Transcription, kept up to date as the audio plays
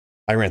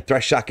I ran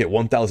Thresh Shock at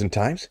 1,000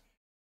 times,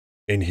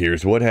 and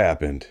here's what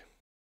happened.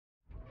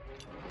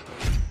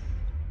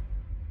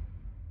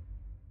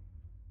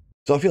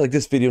 So I feel like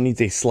this video needs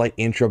a slight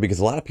intro because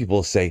a lot of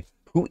people say,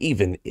 who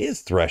even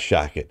is Thresh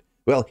Shock?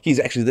 Well,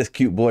 he's actually this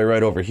cute boy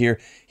right over here.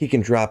 He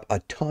can drop a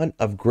ton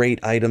of great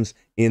items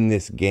in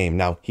this game.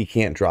 Now, he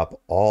can't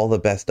drop all the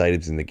best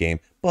items in the game,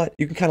 but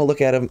you can kind of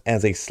look at him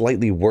as a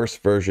slightly worse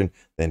version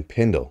than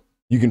Pindle.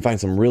 You can find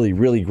some really,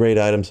 really great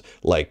items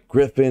like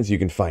Griffins, you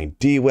can find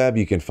D-Web,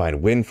 you can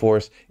find Wind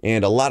Force,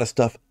 and a lot of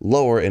stuff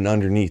lower and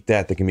underneath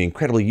that can be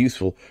incredibly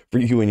useful for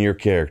you and your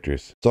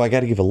characters. So I got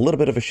to give a little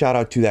bit of a shout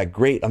out to that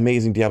great,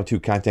 amazing Diablo 2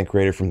 content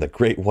creator from the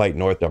Great White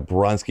North,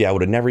 Bronsky. I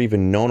would have never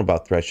even known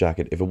about Thresh Shock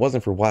if it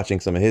wasn't for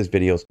watching some of his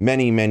videos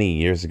many, many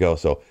years ago.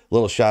 So a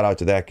little shout out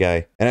to that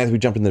guy. And as we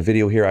jump in the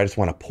video here, I just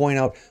want to point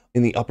out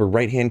in the upper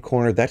right hand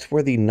corner, that's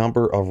where the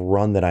number of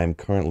run that I'm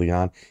currently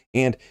on.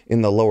 And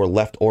in the lower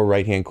left or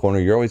right hand corner,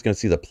 you're always going to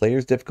see the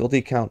player's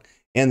difficulty count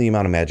and the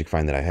amount of magic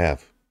find that I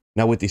have.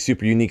 Now with the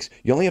super uniques,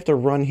 you only have to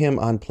run him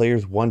on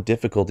players 1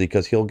 difficulty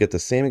because he'll get the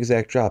same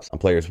exact drops on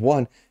players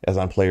 1 as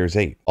on players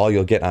 8. All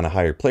you'll get on a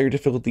higher player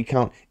difficulty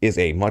count is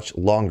a much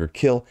longer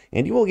kill,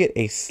 and you will get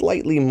a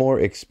slightly more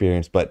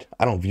experience, but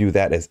I don't view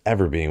that as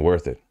ever being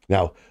worth it.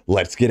 Now,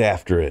 let's get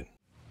after it.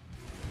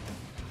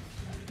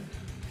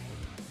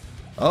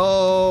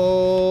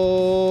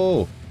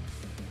 Oh!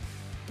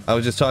 I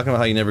was just talking about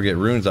how you never get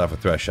runes off of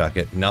Thresh Shock.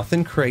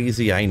 Nothing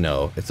crazy, I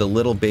know. It's a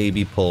little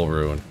baby pull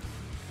rune,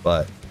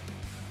 but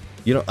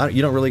you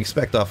don't really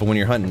expect off of when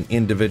you're hunting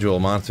individual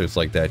monsters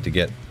like that to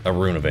get a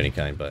rune of any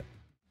kind. But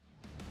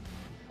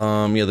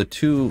yeah, the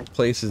 2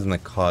 places in the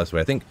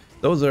causeway, I think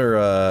those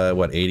are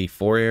what,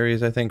 84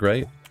 areas, I think,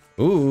 right?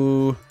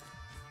 Ooh,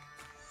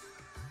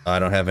 I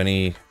don't have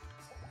any.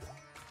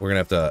 We're gonna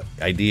have to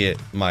ID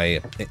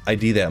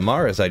that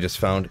Mara's I just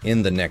found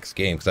in the next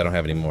game because I don't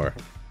have any more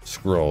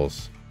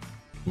scrolls.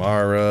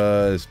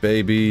 Mara's,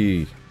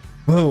 baby.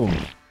 Boom.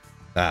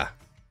 Ah.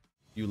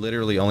 You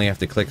literally only have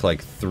to click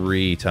like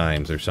 3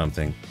 times or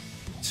something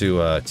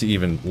to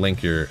even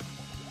link your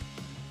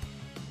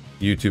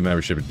YouTube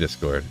membership to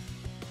Discord.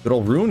 Good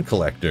old rune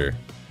collector.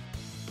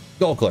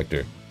 Skull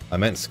collector. I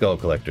meant skull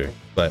collector.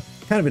 But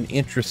kind of an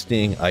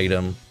interesting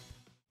item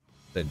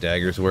that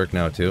daggers work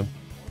now too.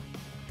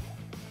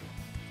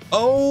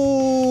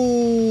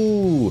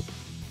 Oh!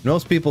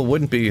 Most people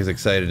wouldn't be as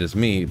excited as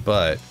me,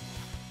 but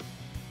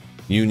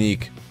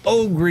unique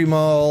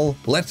Ogrimal.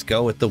 Let's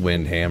go with the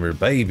Windhammer,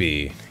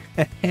 baby.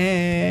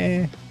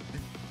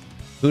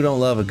 Who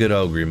don't love a good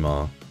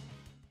Ogrimal?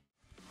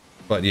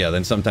 But yeah,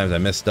 then sometimes I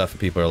miss stuff and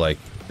people are like,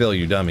 Phil,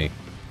 you dummy.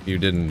 You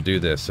didn't do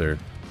this, or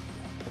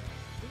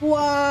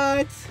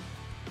what?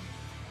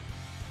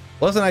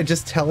 Wasn't I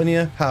just telling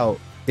you how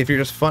if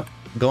you're just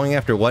going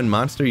after one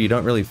monster, you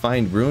don't really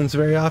find runes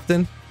very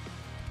often?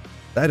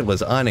 That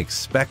was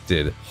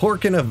unexpected.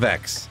 Horkin a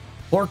Vex.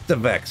 Hork the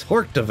Vex.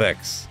 Hork the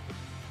Vex.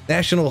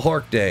 National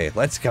Hork Day.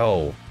 Let's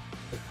go.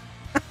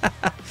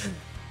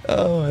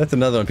 Oh, that's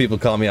another one. People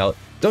call me out.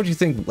 Don't you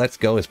think Let's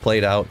Go is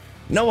played out?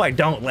 No, I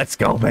don't. Let's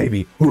go,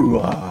 baby.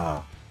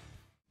 Hoo-ah.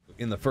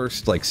 In the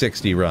first, like,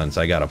 60 runs,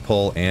 I got a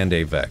pull and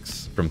a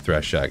Vex from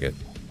Thresh Shock.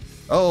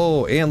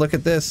 Oh, and look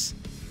at this.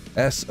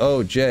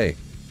 SOJ.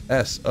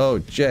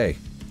 SOJ.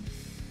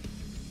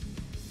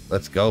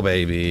 Let's go,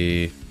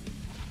 baby.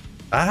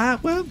 Ah,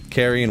 well,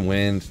 Carrion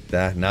Wind.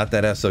 Not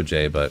that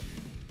SOJ, but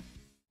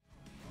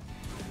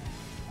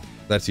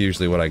that's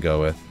usually what I go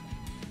with.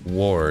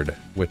 Ward,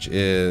 which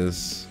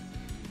is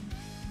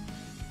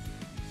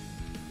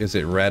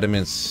it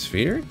Radamant's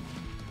Sphere?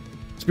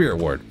 Spirit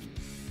Ward.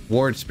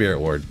 Ward, Spirit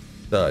Ward.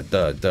 Duh.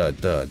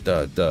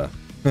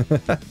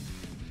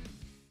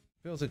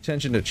 Phil's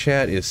attention to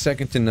chat is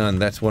second to none.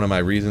 That's one of my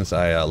reasons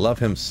I love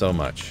him so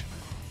much.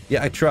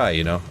 Yeah, I try,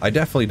 you know. I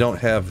definitely don't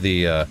have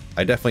the,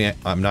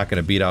 I'm not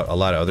going to beat out a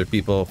lot of other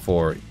people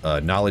for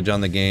knowledge on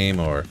the game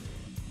or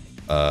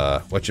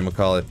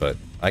whatchamacallit, but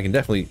I can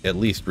definitely at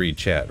least read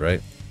chat,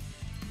 right?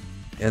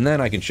 And then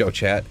I can show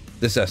chat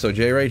this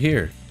SOJ right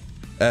here.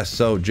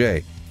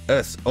 SOJ.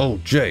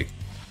 SOJ.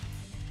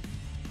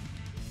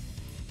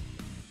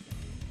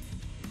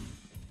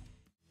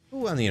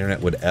 Who on the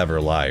internet would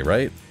ever lie,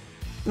 right?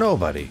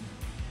 Nobody.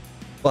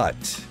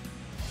 But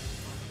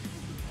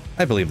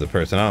I believe the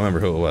person. I don't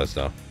remember who it was,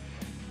 though.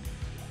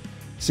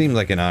 Seemed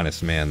like an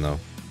honest man, though.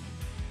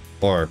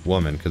 Or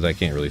woman, because I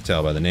can't really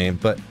tell by the name.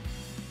 But,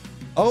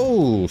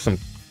 oh, some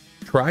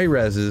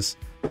tri-reses.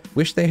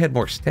 Wish they had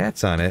more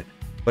stats on it.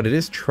 But it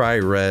is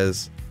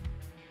tri-res.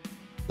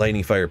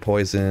 Lightning, fire,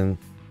 poison.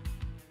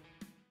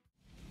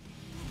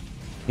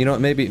 You know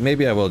what?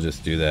 Maybe I will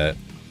just do that.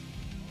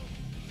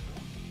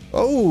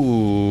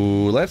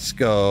 Oh, let's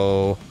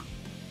go.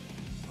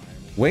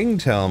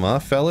 Winged Helma,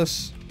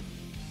 fellas.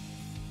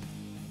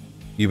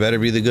 You better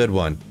be the good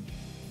one.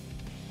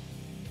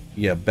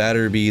 You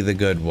better be the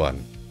good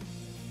one.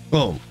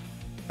 Boom.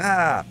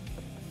 Ah.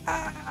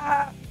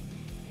 Ah.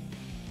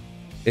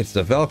 It's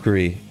the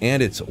Valkyrie,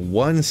 and it's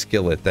one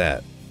skill at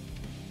that.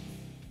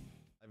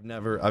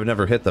 I've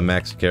never hit the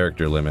max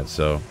character limit,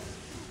 so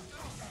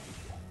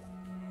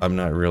I'm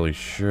not really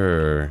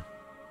sure.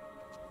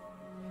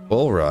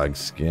 Bullrog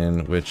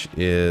skin, which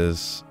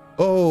is...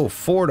 Oh,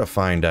 4 to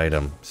find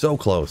item. So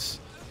close.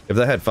 If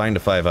that had find a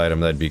 5 item,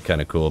 that'd be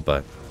kind of cool,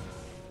 but...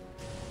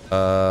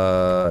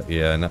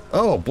 yeah, no.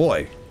 Oh,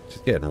 boy.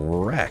 Just getting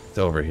wrecked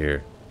over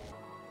here.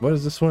 What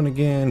is this one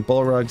again?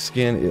 Bullrog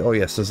skin. Oh,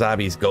 yeah,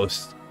 Sazabi's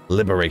Ghost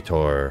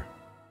Liberator.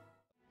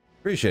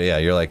 Appreciate it. Yeah,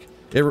 you're like...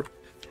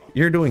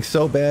 You're doing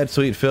so bad,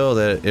 Sweet Phil,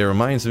 that it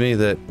reminds me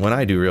that when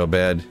I do real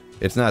bad,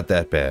 it's not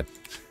that bad.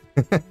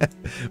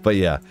 But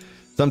yeah,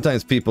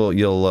 sometimes people,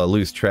 you'll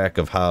lose track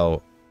of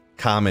how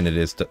common it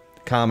is to...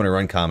 Common or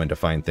uncommon to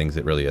find things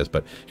it really is.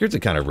 But here's a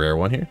kind of rare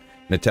one here.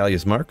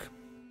 Natalia's Mark.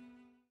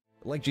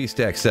 Like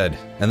G-Stack said,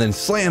 and then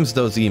slams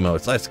those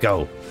emotes. Let's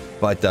go.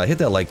 But hit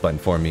that like button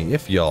for me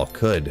if y'all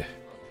could.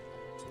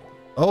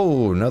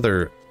 Oh,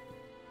 another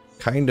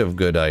kind of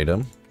good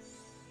item.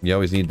 You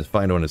always need to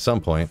find one at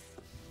some point.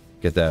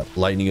 Get that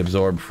lightning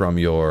absorbed from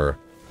your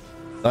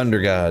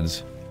Thunder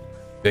Gods.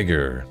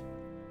 Bigger.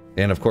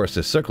 And of course,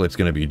 this circlet's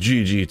going to be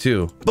GG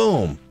too.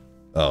 Boom!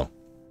 Oh.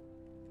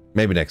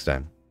 Maybe next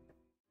time.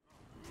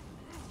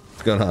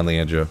 What's going on,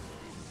 Leandro?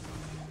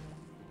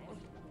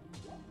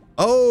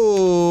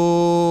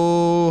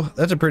 Oh!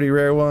 That's a pretty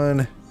rare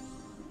one.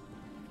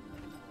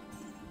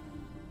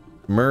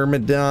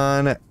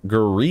 Myrmidon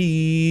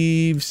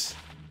Greaves.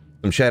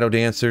 Some Shadow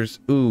Dancers.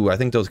 Ooh, I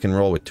think those can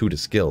roll with 2 to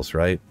skills,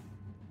 right?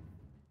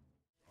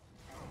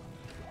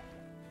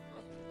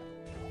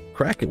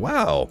 Crack it.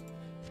 Wow.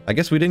 I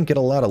guess we didn't get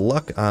a lot of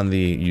luck on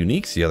the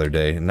uniques the other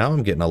day. Now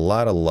I'm getting a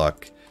lot of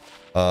luck.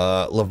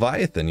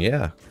 Leviathan,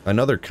 yeah.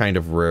 Another kind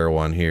of rare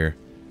one here.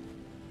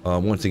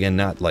 Once again,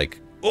 not like,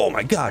 oh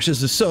my gosh,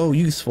 this is so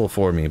useful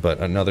for me, but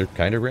another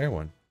kind of rare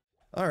one.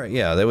 Alright,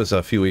 yeah, that was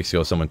a few weeks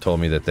ago someone told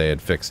me that they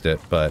had fixed it,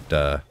 but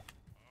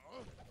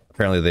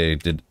apparently they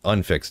did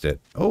unfixed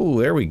it. Oh,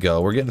 there we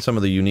go. We're getting some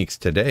of the uniques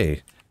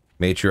today.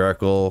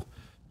 Matriarchal,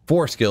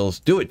 4 skills,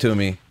 do it to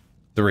me.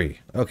 3.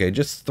 Okay,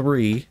 just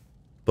 3,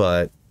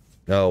 but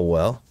oh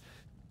well.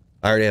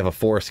 I already have a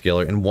 4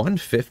 skiller and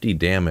 150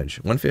 damage.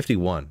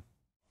 151.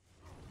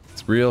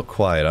 It's real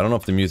quiet. I don't know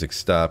if the music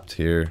stopped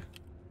here.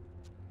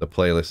 The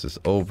playlist is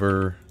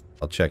over.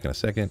 I'll check in a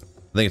second.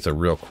 I think it's a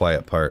real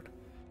quiet part.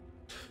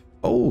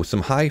 Oh,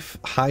 some high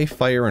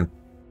fire and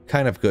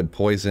kind of good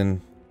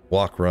poison.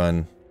 Walk,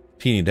 run,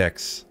 teeny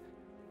dex,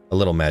 a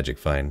little magic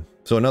find.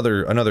 So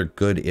another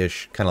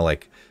good-ish kind of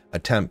like a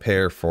temp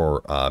pair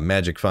for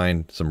magic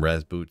find. Some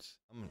res boots.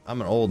 I'm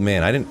an old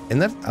man.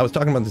 I was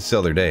talking about this the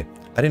other day.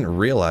 I didn't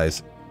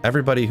realize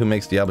everybody who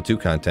makes Diablo 2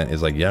 content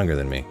is like younger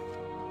than me.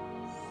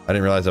 I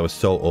didn't realize I was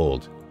so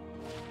old.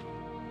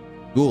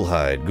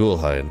 Ghoulhide.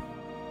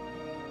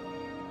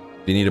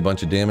 Do you need a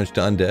bunch of damage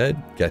to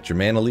undead? Got your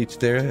mana leech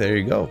there. There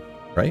you go.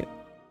 Right?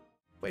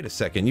 Wait a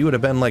second. You would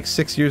have been like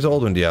 6 years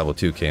old when Diablo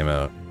 2 came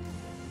out.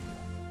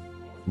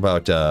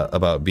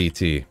 About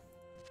BT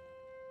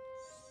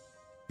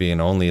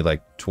being only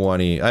like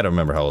 20. I don't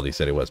remember how old he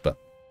said he was, but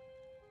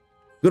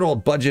good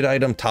old budget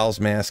item, Tal's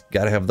Mask.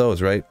 Gotta have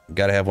those, right?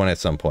 Gotta have one at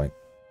some point.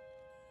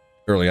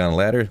 Early on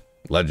ladder,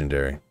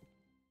 legendary.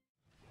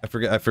 I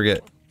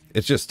forget.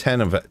 It's just 10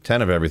 of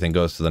everything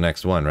goes to the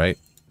next one, right?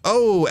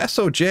 Oh,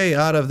 SOJ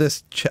out of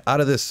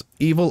this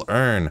evil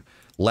urn.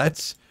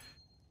 Let's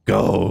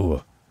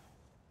go.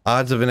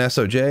 Odds of an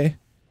SOJ?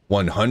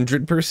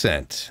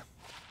 100%.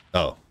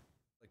 Oh.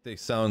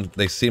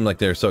 They seem like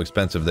they're so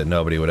expensive that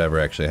nobody would ever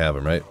actually have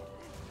them, right?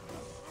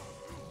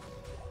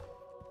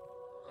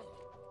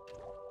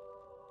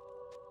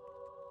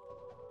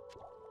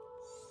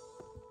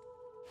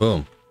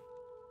 Boom.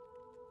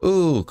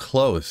 Ooh,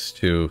 close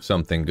to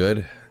something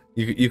good.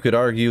 You could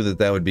argue that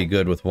that would be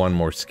good with one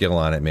more skill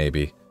on it,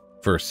 maybe,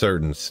 for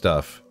certain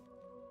stuff.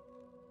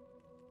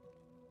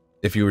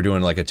 If you were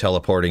doing like a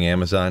teleporting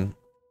Amazon.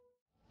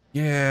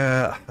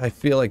 Yeah, I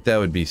feel like that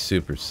would be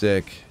super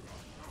sick.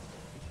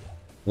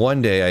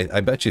 One day,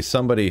 I bet you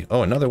somebody...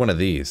 Oh, another one of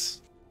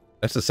these.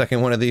 That's the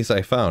second one of these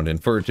I found,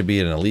 and for it to be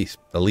an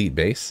elite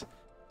base.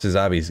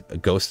 Sazabi's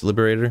Ghost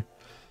Liberator.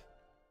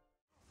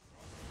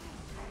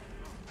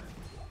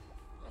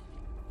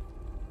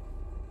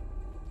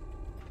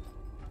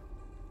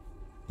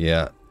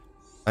 Yeah,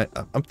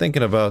 I'm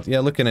thinking about,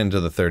 looking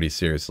into the 30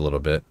 series a little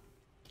bit.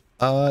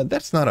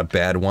 That's not a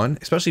bad one,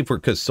 especially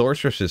because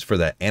Sorceress is for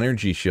that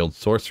energy shield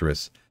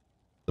Sorceress.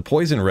 The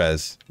poison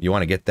res, you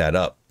want to get that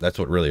up. That's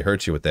what really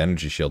hurts you with the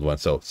energy shield one.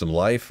 So some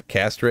life,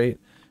 cast rate,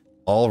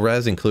 all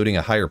res, including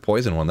a higher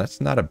poison one. That's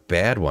not a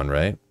bad one,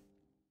 right?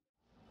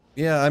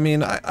 Yeah, I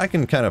mean, I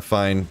can kind of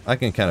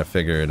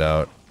figure it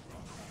out.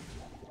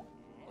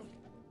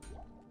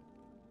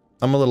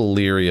 I'm a little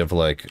leery of,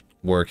 like,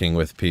 working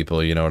with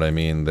people, you know what I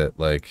mean? That,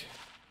 like,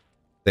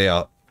 they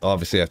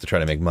obviously have to try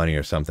to make money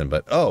or something,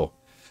 but, oh,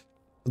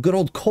 a good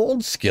old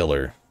cold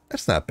skiller.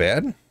 That's not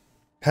bad.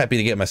 Happy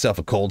to get myself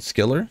a cold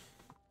skiller.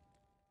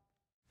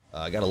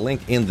 I got a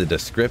link in the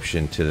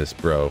description to this,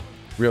 bro.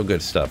 Real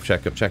good stuff.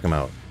 Check them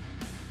out.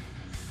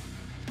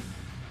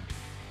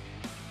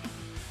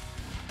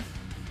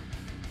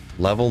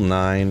 Level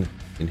 9,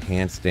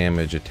 enhanced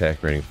damage,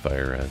 attack rating,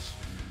 fire res.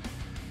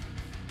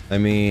 I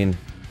mean,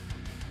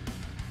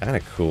 kind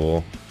of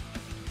cool.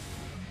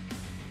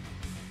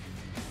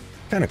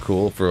 Kind of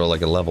cool for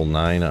like a level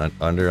 9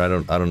 under.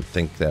 I don't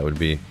think that would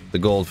be, the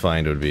gold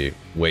find would be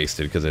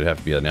wasted because it'd have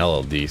to be an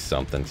LLD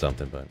something.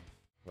 But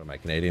what am I,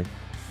 Canadian?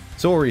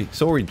 Sorry,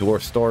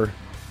 dwarf store.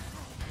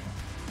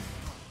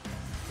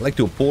 I'd like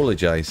to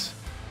apologize,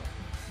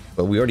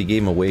 but we already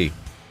gave him away.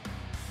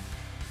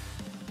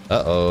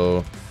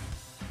 Uh-oh.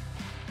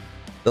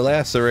 The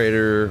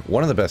Lacerator,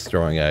 one of the best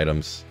throwing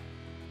items.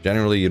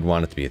 Generally, you'd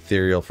want it to be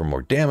ethereal for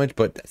more damage,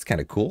 but that's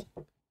kind of cool.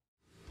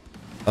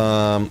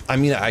 I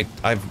mean, I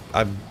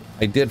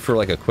did for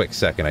like a quick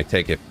second. I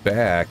take it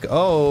back.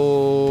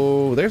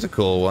 Oh, there's a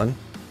cool one.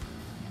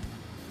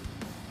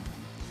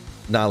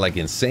 Not like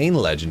insane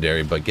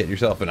legendary, but get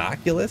yourself an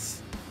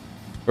Oculus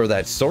for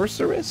that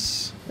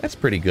sorceress. That's a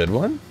pretty good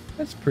one.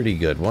 That's a pretty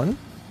good one.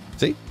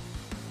 See?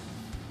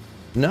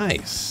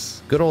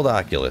 Nice. Good old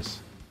Oculus.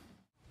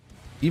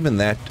 Even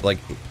that, like,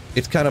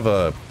 it's kind of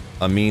a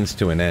means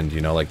to an end, you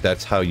know, like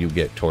that's how you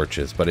get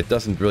torches, but it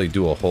doesn't really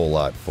do a whole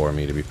lot for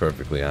me, to be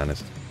perfectly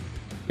honest.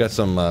 Got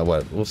some,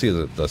 what, we'll see,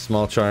 the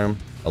small charm,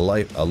 a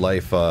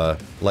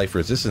life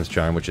resistance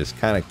charm, which is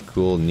kind of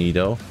cool,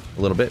 neato,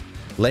 a little bit.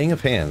 Laying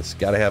of hands,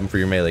 gotta have them for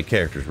your melee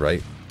characters,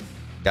 right?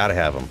 Gotta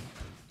have them.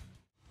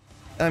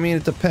 I mean,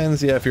 it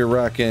depends, yeah, if you're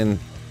rocking,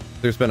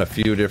 there's been a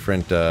few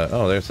different,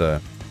 oh, there's a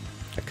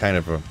kind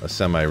of a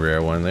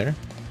semi-rare one there.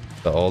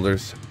 The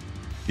Alder's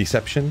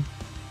Deception.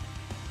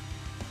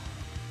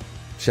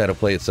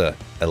 Shadowplate's a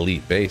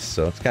elite base,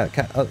 so it's kind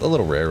of a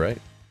little rare, right?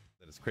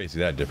 It's crazy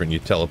that different. You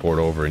teleport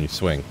over and you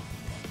swing,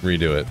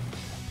 redo it.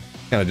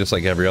 Kind of just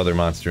like every other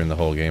monster in the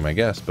whole game, I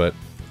guess. But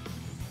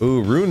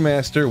ooh, Rune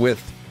Master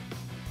with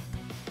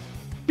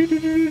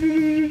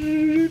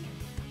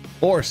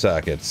 4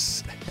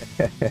 sockets,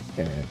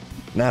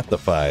 not the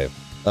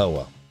 5. Oh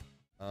well.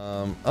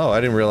 Oh, I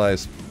didn't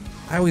realize.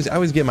 I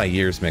always get my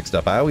years mixed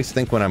up. I always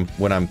think when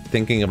I'm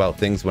thinking about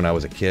things when I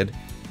was a kid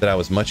that I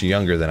was much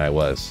younger than I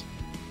was.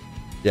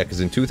 Yeah,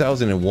 because in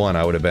 2001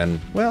 I would have been,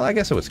 well, I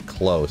guess it was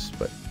close,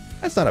 but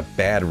that's not a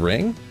bad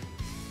ring.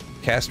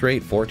 Cast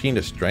rate 14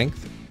 to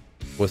strength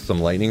with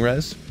some lightning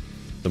res,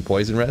 some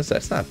poison res.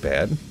 That's not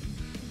bad.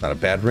 Not a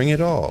bad ring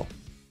at all.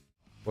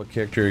 What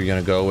character are you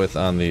gonna go with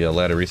on the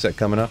ladder reset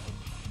coming up?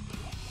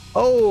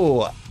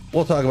 Oh,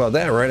 we'll talk about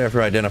that right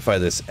after I identify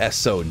this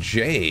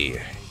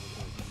SOJ.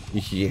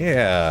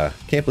 Yeah,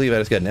 can't believe I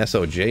just got an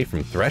SOJ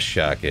from Thresh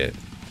Shocket.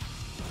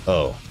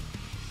 Oh.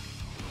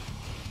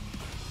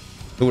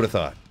 Who would have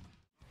thought?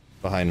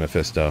 Behind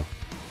Mephisto.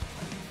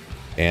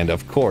 And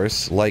of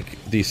course,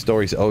 like these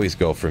stories always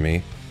go for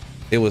me,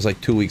 it was like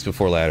 2 weeks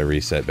before ladder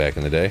reset back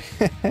in the day.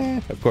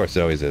 Of course,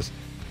 it always is.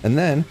 And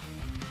then,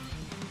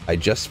 I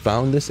just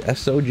found this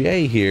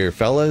SOJ here,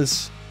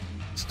 fellas.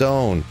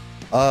 Stone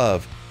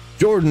of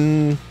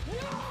Jordan.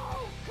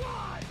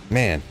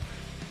 Man.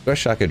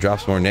 Thresh Shocket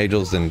drops more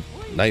Nagels than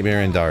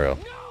Nightmare and Darrow.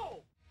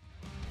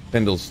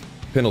 Pindles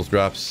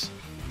drops.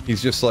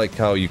 He's just like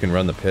how you can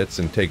run the pits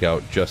and take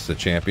out just the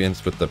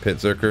champions with the Pit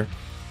Zerker.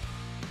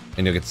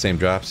 And you'll get the same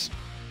drops.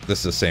 This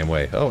is the same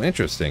way. Oh,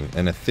 interesting.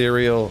 An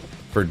ethereal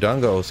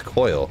Verdungo's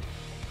coil.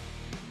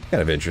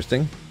 Kind of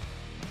interesting.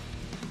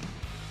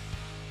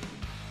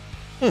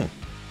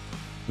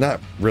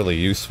 Not really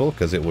useful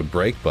because it would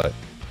break, but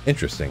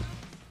interesting.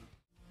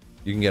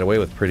 You can get away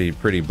with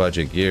pretty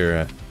budget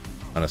gear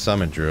on a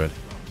summon druid.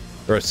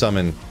 Or a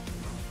summon,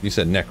 you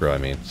said necro, I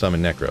mean.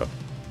 Summon necro.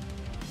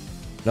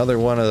 Another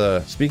one of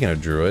the, speaking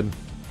of druid.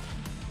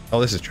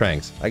 Oh, this is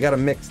Trang's. I got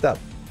them mixed up.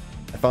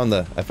 I found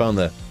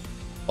the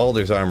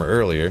Alder's armor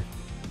earlier.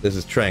 This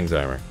is Trang's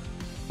armor.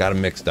 Got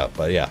them mixed up,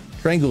 but yeah.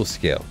 Trangul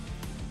scale.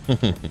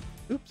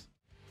 Oops.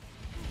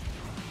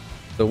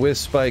 The Whiz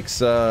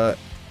Spikes, I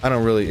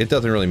don't really, it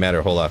doesn't really matter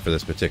a whole lot for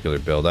this particular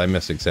build. I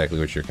missed exactly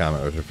what your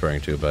comment was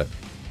referring to, but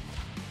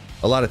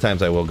a lot of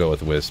times I will go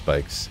with Whiz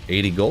Spikes.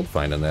 80 gold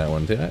find on that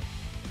one, did I?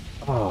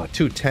 Oh,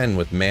 210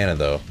 with mana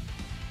though.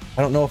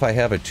 I don't know if I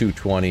have a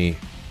 220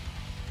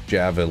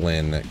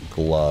 Javelin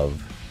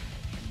glove.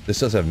 This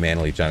does have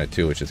mana leech on it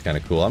too, which is kind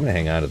of cool. I'm gonna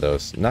hang on to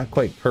those. Not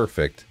quite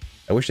perfect.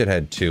 I wish it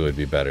had 2, it'd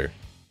be better.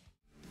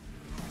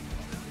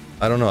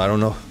 I don't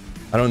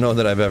know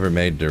that I've ever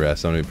made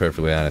duress, I'm gonna be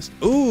perfectly honest.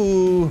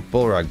 Ooh,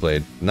 Bullrock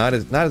Blade. Not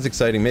as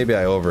exciting. Maybe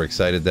I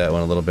overexcited that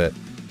one a little bit.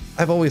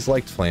 I've always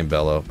liked Flame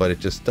Bellow, but it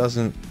just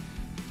doesn't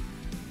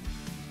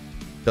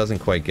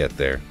quite get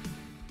there.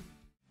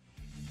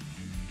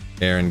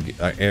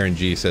 Aaron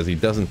G says he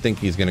doesn't think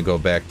he's going to go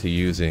back to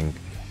using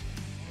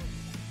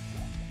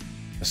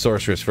a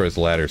sorceress for his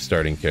ladder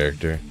starting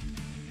character.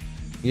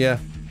 Yeah,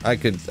 I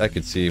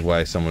could see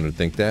why someone would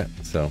think that.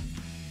 So,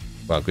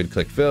 wow, good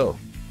click fill.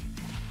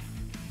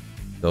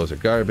 Those are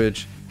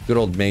garbage. Good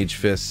old Mage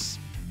Fists.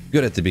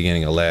 Good at the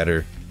beginning of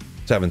ladder.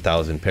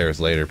 7,000 pairs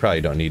later.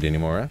 Probably don't need any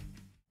more, huh?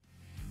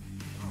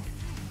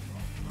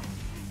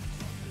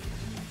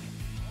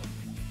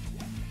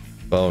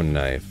 Bone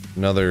Knife.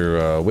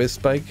 Another Whiz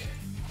Spike.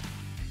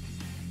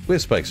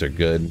 Whiz Spikes are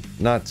good.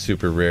 Not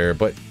super rare,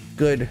 but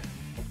good.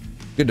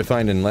 Good to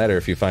find in ladder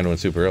if you find one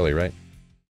super early, right?